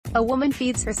A woman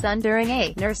feeds her son during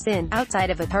a nurse-in outside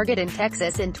of a Target in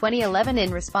Texas in 2011 in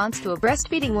response to a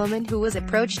breastfeeding woman who was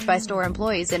approached by store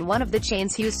employees in one of the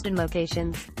chain's Houston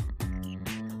locations.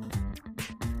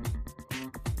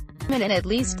 Women in at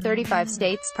least 35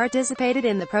 states participated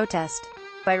in the protest.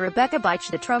 By Rebecca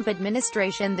Beich. The Trump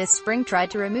administration this spring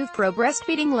tried to remove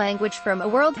pro-breastfeeding language from a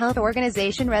World Health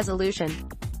Organization resolution.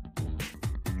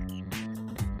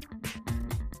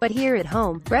 But here at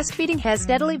home, breastfeeding has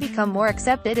steadily become more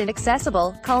accepted and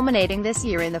accessible, culminating this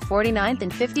year in the 49th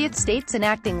and 50th states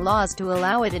enacting laws to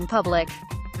allow it in public.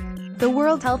 The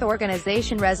World Health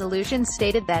Organization resolution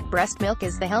stated that breast milk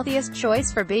is the healthiest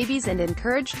choice for babies and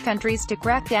encouraged countries to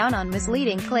crack down on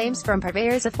misleading claims from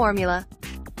purveyors of formula.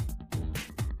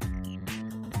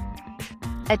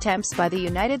 Attempts by the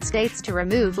United States to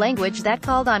remove language that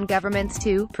called on governments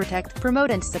to protect,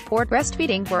 promote and support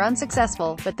breastfeeding were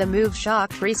unsuccessful, but the move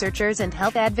shocked researchers and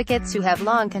health advocates who have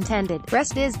long contended,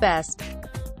 breast is best.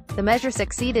 The measure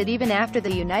succeeded even after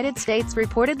the United States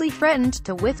reportedly threatened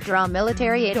to withdraw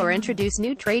military aid or introduce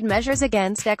new trade measures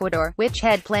against Ecuador, which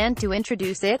had planned to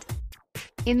introduce it.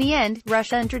 In the end,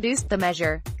 Russia introduced the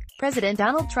measure. President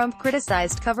Donald Trump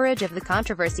criticized coverage of the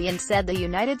controversy and said the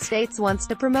United States wants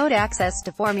to promote access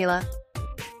to formula.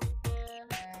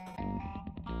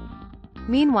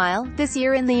 Meanwhile, this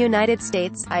year in the United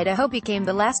States, Idaho became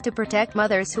the last to protect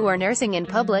mothers who are nursing in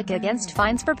public against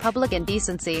fines for public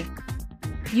indecency.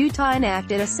 Utah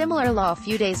enacted a similar law a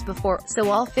few days before, so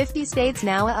all 50 states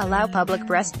now allow public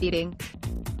breastfeeding.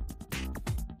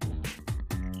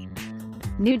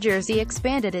 New Jersey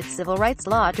expanded its civil rights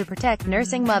law to protect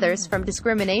nursing mothers from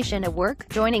discrimination at work,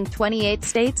 joining 28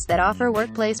 states that offer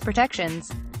workplace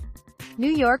protections. New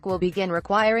York will begin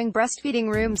requiring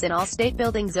breastfeeding rooms in all state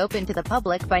buildings open to the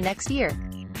public by next year.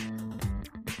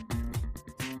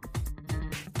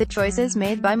 The choices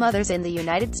made by mothers in the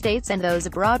United States and those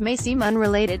abroad may seem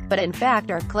unrelated, but in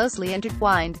fact are closely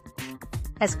intertwined.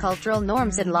 As cultural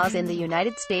norms and laws in the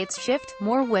United States shift,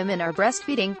 more women are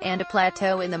breastfeeding, and a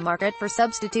plateau in the market for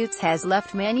substitutes has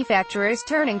left manufacturers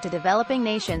turning to developing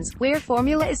nations, where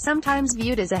formula is sometimes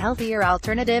viewed as a healthier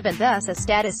alternative and thus a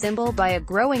status symbol by a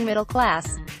growing middle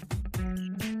class.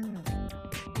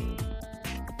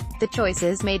 The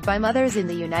choices made by mothers in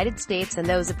the United States and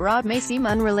those abroad may seem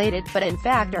unrelated, but in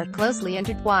fact are closely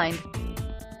intertwined.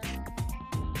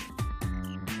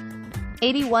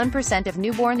 81% of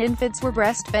newborn infants were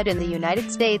breastfed in the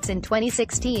United States in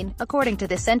 2016, according to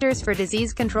the Centers for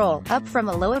Disease Control, up from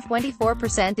a low of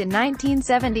 24% in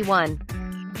 1971.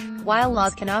 While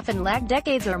laws can often lag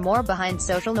decades or more behind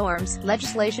social norms,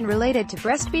 legislation related to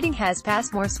breastfeeding has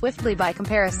passed more swiftly by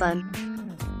comparison.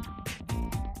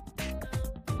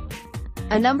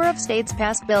 A number of states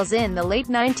passed bills in the late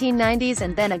 1990s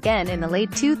and then again in the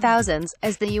late 2000s,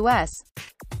 as the U.S.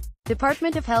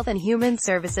 Department of Health and Human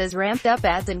Services ramped up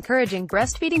ads encouraging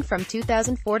breastfeeding from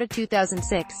 2004 to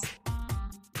 2006.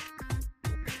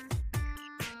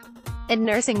 And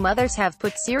nursing mothers have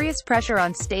put serious pressure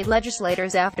on state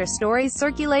legislators after stories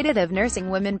circulated of nursing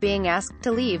women being asked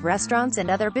to leave restaurants and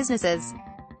other businesses.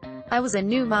 I was a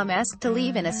new mom asked to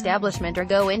leave an establishment or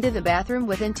go into the bathroom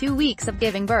within 2 weeks of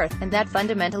giving birth, and that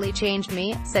fundamentally changed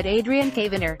me, said Adrienne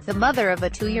Kavanagh, the mother of a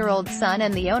 2-year-old son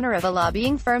and the owner of a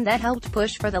lobbying firm that helped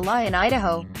push for the law in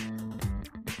Idaho.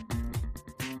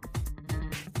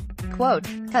 Quote,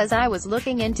 "'Cause I was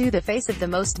looking into the face of the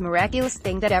most miraculous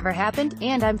thing that ever happened,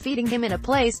 and I'm feeding him in a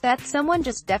place that someone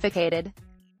just defecated.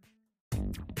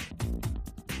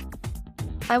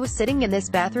 I was sitting in this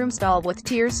bathroom stall with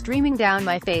tears streaming down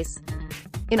my face."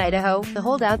 In Idaho, the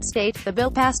holdout state, the bill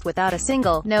passed without a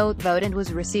single no vote and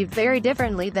was received very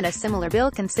differently than a similar bill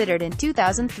considered in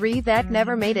 2003 that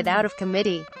never made it out of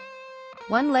committee.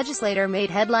 One legislator made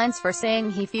headlines for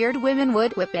saying he feared women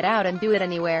would whip it out and do it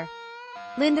anywhere.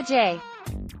 Linda J.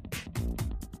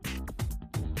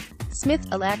 Smith,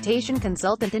 a lactation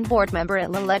consultant and board member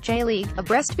at La Leche League, a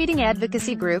breastfeeding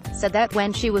advocacy group, said that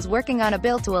when she was working on a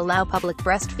bill to allow public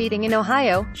breastfeeding in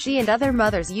Ohio, she and other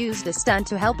mothers used a stunt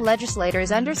to help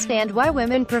legislators understand why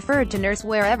women preferred to nurse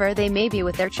wherever they may be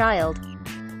with their child.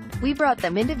 "We brought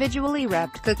them individually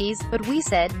wrapped cookies, but we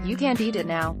said, you can't eat it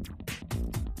now.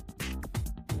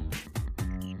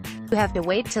 You have to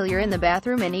wait till you're in the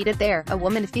bathroom and eat it there." A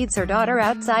woman feeds her daughter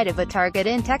outside of a Target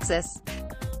in Texas.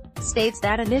 States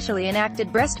that initially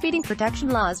enacted breastfeeding protection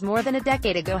laws more than a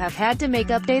decade ago have had to make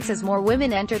updates as more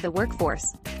women enter the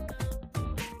workforce.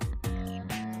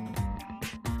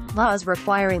 Laws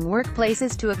requiring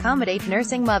workplaces to accommodate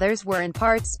nursing mothers were in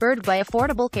part spurred by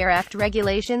Affordable Care Act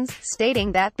regulations,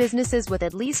 stating that businesses with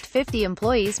at least 50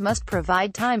 employees must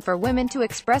provide time for women to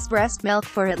express breast milk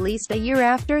for at least a year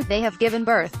after they have given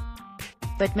birth.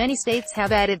 but many states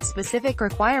have added specific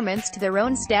requirements to their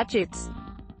own statutes.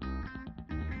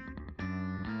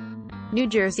 New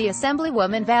Jersey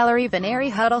Assemblywoman Valerie Vaneri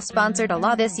Huddle sponsored a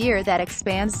law this year that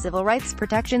expands civil rights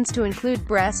protections to include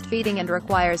breastfeeding and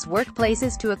requires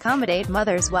workplaces to accommodate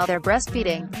mothers while they're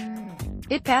breastfeeding.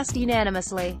 It passed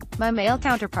unanimously. My male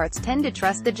counterparts tend to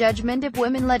trust the judgment of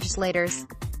women legislators.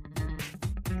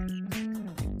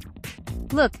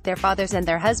 Look, they're fathers and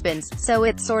they're husbands, so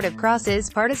it sort of crosses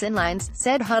partisan lines,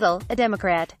 said Huddle, a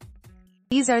Democrat.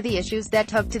 These are the issues that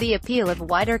tug to the appeal of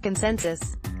wider consensus.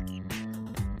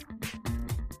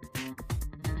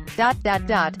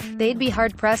 They'd be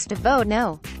hard-pressed to vote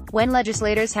no. When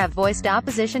legislators have voiced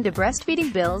opposition to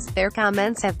breastfeeding bills, their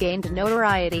comments have gained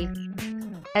notoriety.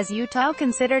 As Utah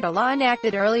considered a law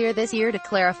enacted earlier this year to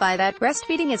clarify that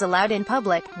breastfeeding is allowed in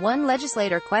public, one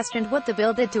legislator questioned what the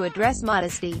bill did to address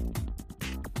modesty.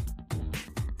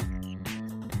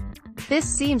 This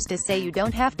seems to say you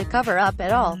don't have to cover up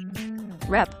at all.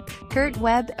 Rep. Kurt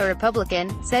Webb, a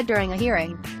Republican, said during a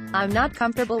hearing, "I'm not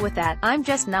comfortable with that, I'm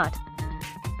just not.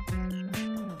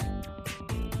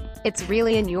 It's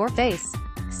really in your face."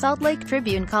 Salt Lake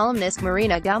Tribune columnist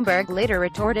Marina Gomberg later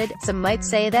retorted, "Some might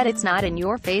say that it's not in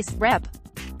your face, Rep.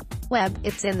 Webb,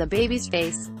 it's in the baby's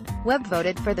face." Webb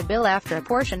voted for the bill after a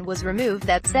portion was removed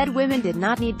that said women did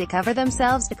not need to cover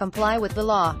themselves to comply with the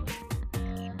law.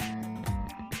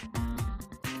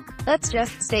 "Let's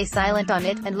just stay silent on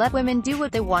it, and let women do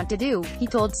what they want to do," he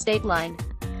told Stateline.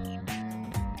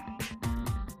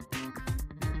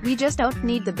 "We just don't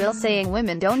need the bill saying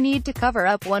women don't need to cover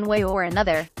up one way or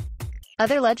another."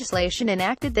 Other legislation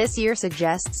enacted this year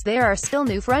suggests there are still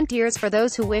new frontiers for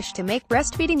those who wish to make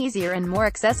breastfeeding easier and more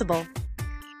accessible.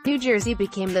 New Jersey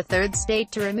became the third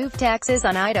state to remove taxes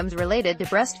on items related to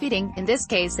breastfeeding, in this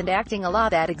case enacting a law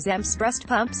that exempts breast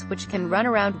pumps, which can run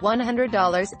around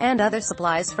 $100, and other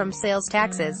supplies from sales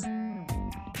taxes.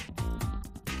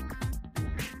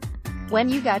 When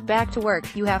you got back to work,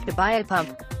 you have to buy a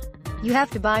pump. You have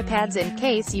to buy pads in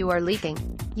case you are leaking.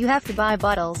 You have to buy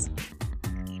bottles.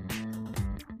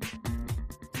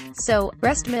 So,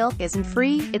 breast milk isn't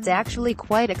free, it's actually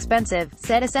quite expensive,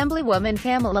 said Assemblywoman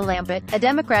Pamela Lambert, a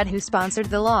Democrat who sponsored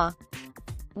the law.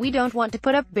 "We don't want to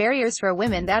put up barriers for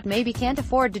women that maybe can't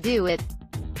afford to do it."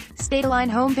 Stateline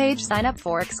homepage. Sign up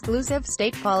for exclusive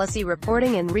state policy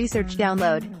reporting and research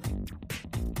download.